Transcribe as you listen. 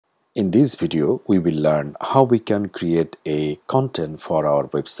In this video, we will learn how we can create a content for our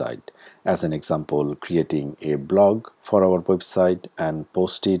website. As an example, creating a blog for our website and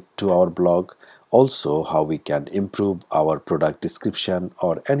post it to our blog. Also, how we can improve our product description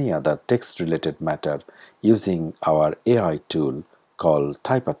or any other text related matter using our AI tool called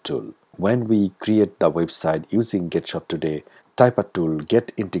Typer tool. When we create the website using GetShop today, Typer tool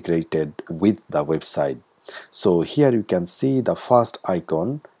get integrated with the website. So here you can see the first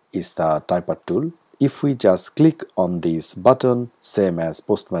icon is the typer tool. If we just click on this button, same as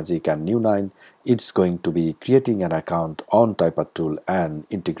Postmagic and New9, it's going to be creating an account on typer tool and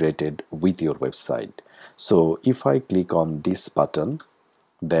integrated with your website. So if I click on this button,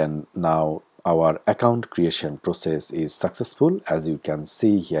 then now our account creation process is successful. As you can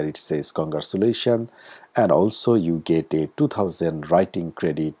see here, it says congratulations, and also you get a 2000 writing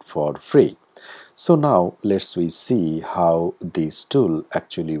credit for free. So now let's we see how this tool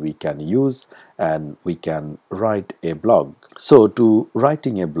actually we can use and we can write a blog. So to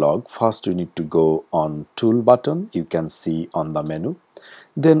writing a blog, first you need to go on tool button, you can see on the menu.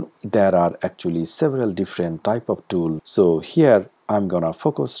 Then there are actually several different type of tools. So here I'm gonna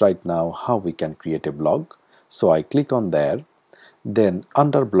focus right now how we can create a blog. So I click on there. Then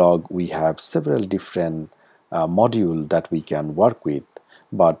under blog we have several different module that we can work with.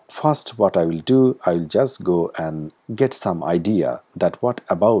 But first what I will do, I will just go and get some idea that what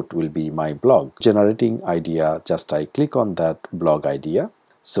about will be my blog. Generating idea, just I click on that blog idea.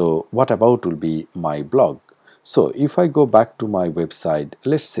 So what about will be my blog. So if I go back to my website,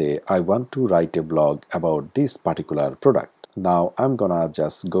 let's say I want to write a blog about this particular product. Now I'm gonna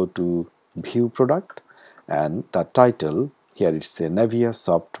just go to view product, and the title here it's a Nivea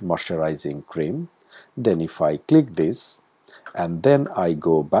soft moisturizing cream. Then if I click this, and then I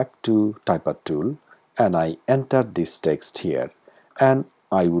go back to typer tool and I enter this text here, and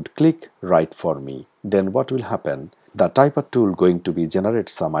I would click write for me. Then what will happen? The typer tool going to be generate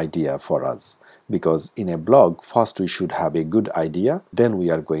some idea for us, because in a blog first we should have a good idea, then we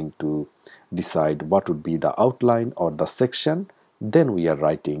are going to decide what would be the outline or the section, then we are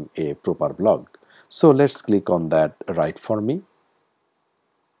writing a proper blog. So let's click on that write for me.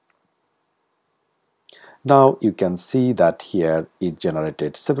 Now you can see that here it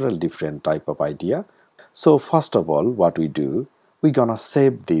generated several different type of idea. So first of all, what we do, we're gonna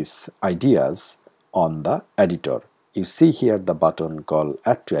save these ideas on the editor. You see here the button called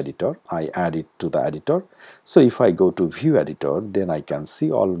add to editor. I add it to the editor. So if I go to view editor, then I can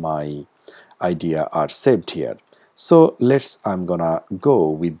see all my idea are saved here. So I'm gonna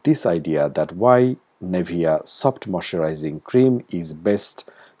go with this idea that why Nivea soft moisturizing cream is best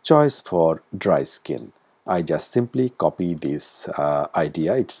choice for dry skin. I just simply copy this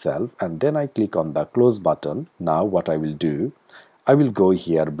idea itself, and then I click on the close button. Now what I will do, I will go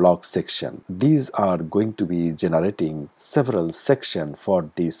here blog section. These are going to be generating several sections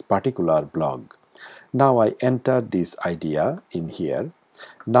for this particular blog. Now I enter this idea in here.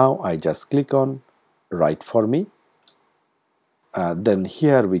 Now I just click on write for me. Then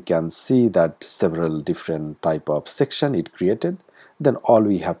here we can see that several different type of section it created. Then all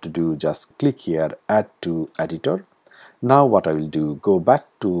we have to do, just click here add to editor. Now what I will do, go back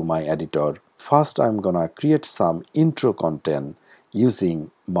to my editor. First I'm gonna create some intro content using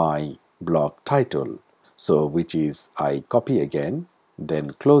my blog title, so which is I copy again,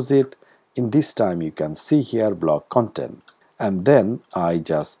 then close it. In this time you can see here blog content, and then I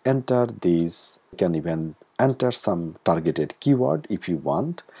just enter these. You can even enter some targeted keyword if you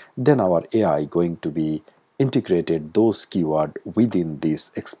want. Then our AI going to be integrated those keyword within this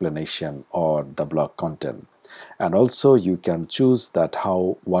explanation or the blog content. And also you can choose that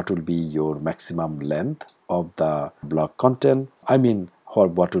what will be your maximum length of the blog content. I mean, or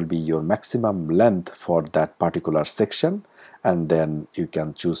what will be your maximum length for that particular section, and then you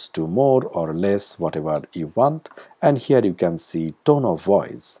can choose to more or less whatever you want. And here you can see tone of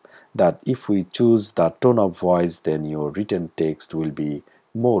voice, that if we choose the tone of voice, then your written text will be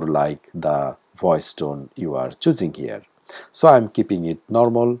more like the voice tone you are choosing here. So I'm keeping it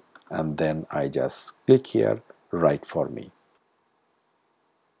normal, and then I just click here write for me.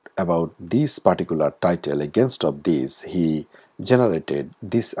 About this particular title, against of this he generated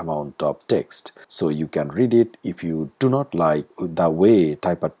this amount of text, so you can read it. If you do not like the way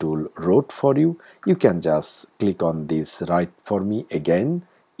typer tool wrote for you, you can just click on this write for me again.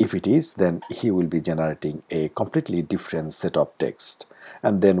 If it is, then he will be generating a completely different set of text.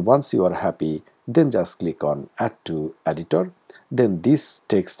 And then once you are happy, then just click on add to editor. Then this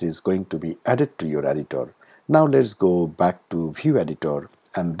text is going to be added to your editor. Now let's go back to view editor,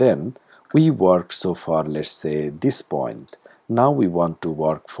 and then we worked so far, let's say this point. Now we want to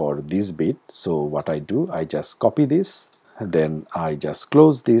work for this bit, so what I do, I just copy this, then I just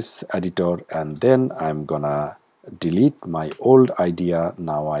close this editor, and then I'm gonna delete my old idea.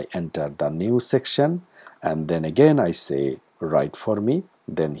 Now I enter the new section, and then again I say write for me.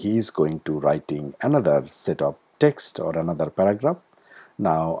 Then he is going to writing another set of text or another paragraph.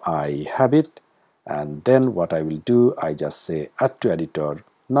 Now I have it, and then what I will do, I just say add to editor.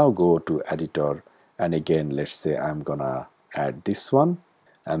 Now go to editor, and again let's say I'm gonna add this one,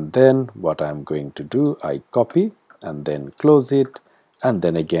 and then what I'm going to do, I copy and then close it, and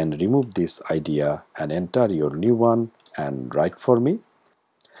then again remove this idea and enter your new one and write for me.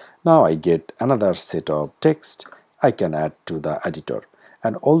 Now I get another set of text I can add to the editor.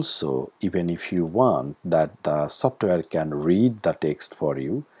 And also, even if you want that the software can read the text for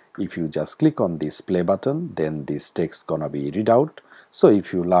you, if you just click on this play button, then this text gonna be read out. So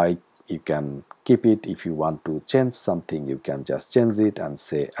if you like, you can keep it. If you want to change something, you can just change it and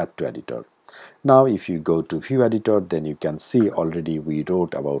say add to editor. Now if you go to view editor, then you can see already we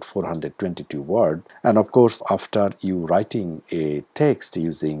wrote about 422 words, and of course after you writing a text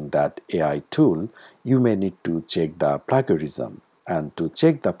using that AI tool, you may need to check the plagiarism. And to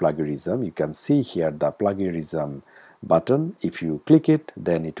check the plagiarism, you can see here the plagiarism button. If you click it,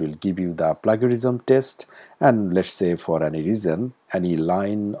 then it will give you the plagiarism test, and let's say for any reason, any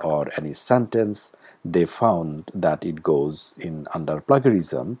line or any sentence they found that it goes in under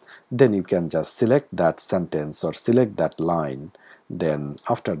plagiarism, then you can just select that sentence or select that line. Then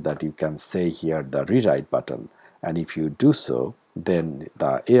after that you can say here the rewrite button, and if you do so, then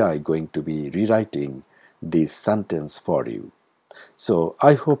the AI going to be rewriting this sentence for you. So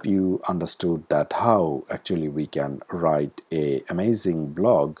I hope you understood that how actually we can write a amazing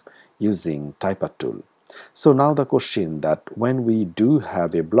blog using Typer tool. So now the question that when we do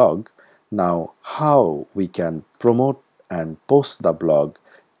have a blog, now how we can promote and post the blog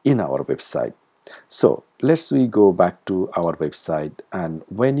in our website. So let's we go back to our website, and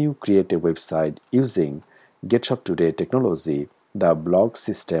when you create a website using GitHub Today technology, the blog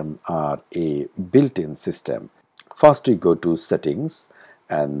system are a built-in system. First we go to settings,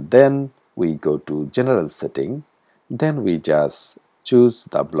 and then we go to general setting, then we just choose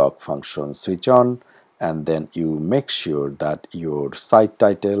the blog function switch on, and then you make sure that your site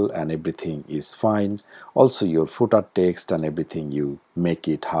title and everything is fine. Also your footer text and everything, you make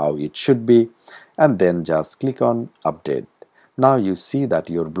it how it should be, and then just click on update. Now you see that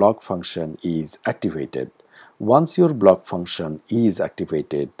your blog function is activated. Once your blog function is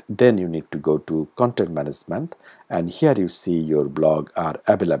activated, then you need to go to content management, and here you see your blog are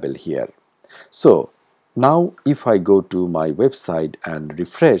available here. So now if I go to my website and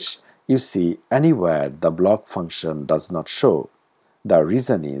refresh, you see anywhere the blog function does not show. The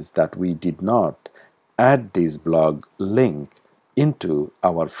reason is that we did not add this blog link into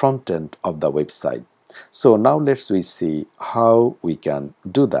our front end of the website. So now let's we see how we can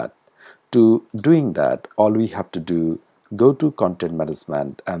do that. To doing that, all we have to do, go to content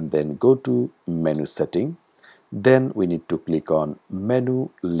management and then go to menu setting. Then we need to click on menu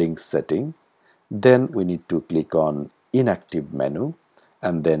link setting. Then we need to click on inactive menu,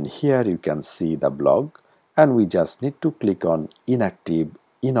 and then here you can see the blog, and we just need to click on inactive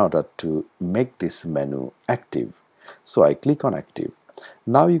in order to make this menu active. So I click on active.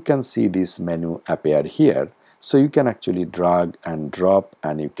 Now you can see this menu appear here. So you can actually drag and drop,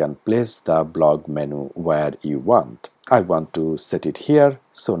 and you can place the blog menu where you want. I want to set it here.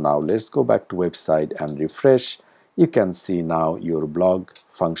 So now let's go back to website and refresh. You can see now your blog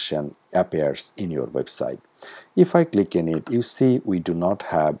function appears in your website. If I click in it, you see we do not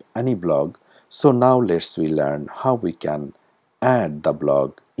have any blog. So now let's we learn how we can add the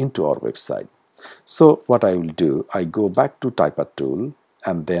blog into our website. So what I will do, I go back to Typer tool,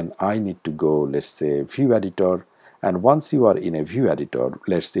 and then I need to go, let's say, view editor. And once you are in a view editor,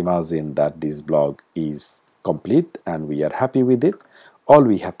 let's imagine that this blog is complete and we are happy with it. All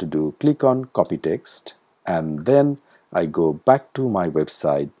we have to do, click on copy text, and then I go back to my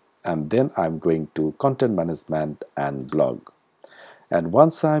website, and then I'm going to content management and blog. And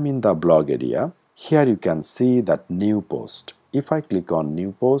once I'm in the blog area, here you can see that new post. If I click on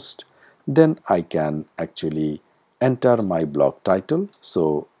new post, then I can actually enter my blog title.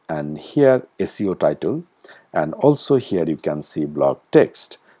 So, and here SEO title, and also here you can see blog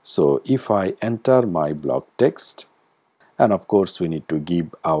text. So if I enter my blog text, and of course we need to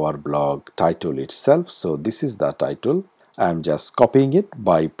give our blog title itself. So this is the title. I'm just copying it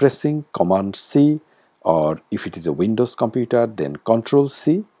by pressing Command C, or if it is a Windows computer, then Control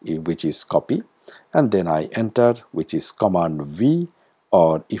C, which is copy, and then I enter, which is Command V,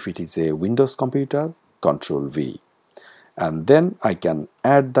 or if it is a Windows computer, Control V. and then I can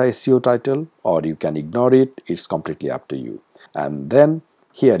add the SEO title, or you can ignore it. It's completely up to you. And then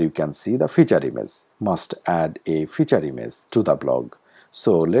here you can see the feature image. Must add a feature image to the blog.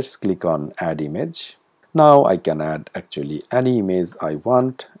 So let's click on add image. Now I can add actually any image I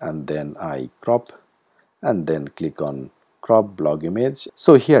want, and then I crop and then click on crop blog image.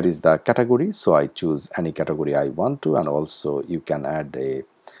 So here is the category, so I choose any category I want to, and also you can add a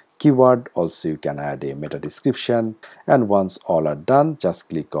keyword, also you can add a meta description, and once all are done, just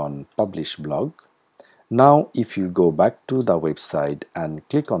click on publish blog. Now if you go back to the website and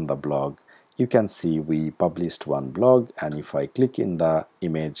click on the blog, you can see we published one blog, and if I click in the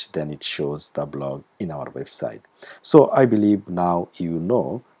image, then it shows the blog in our website. So I believe now you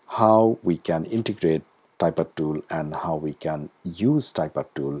know how we can integrate Typer tool and how we can use Typer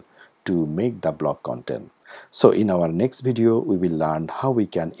tool to make the blog content. So in our next video, we will learn how we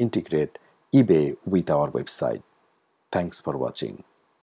can integrate eBay with our website. Thanks for watching.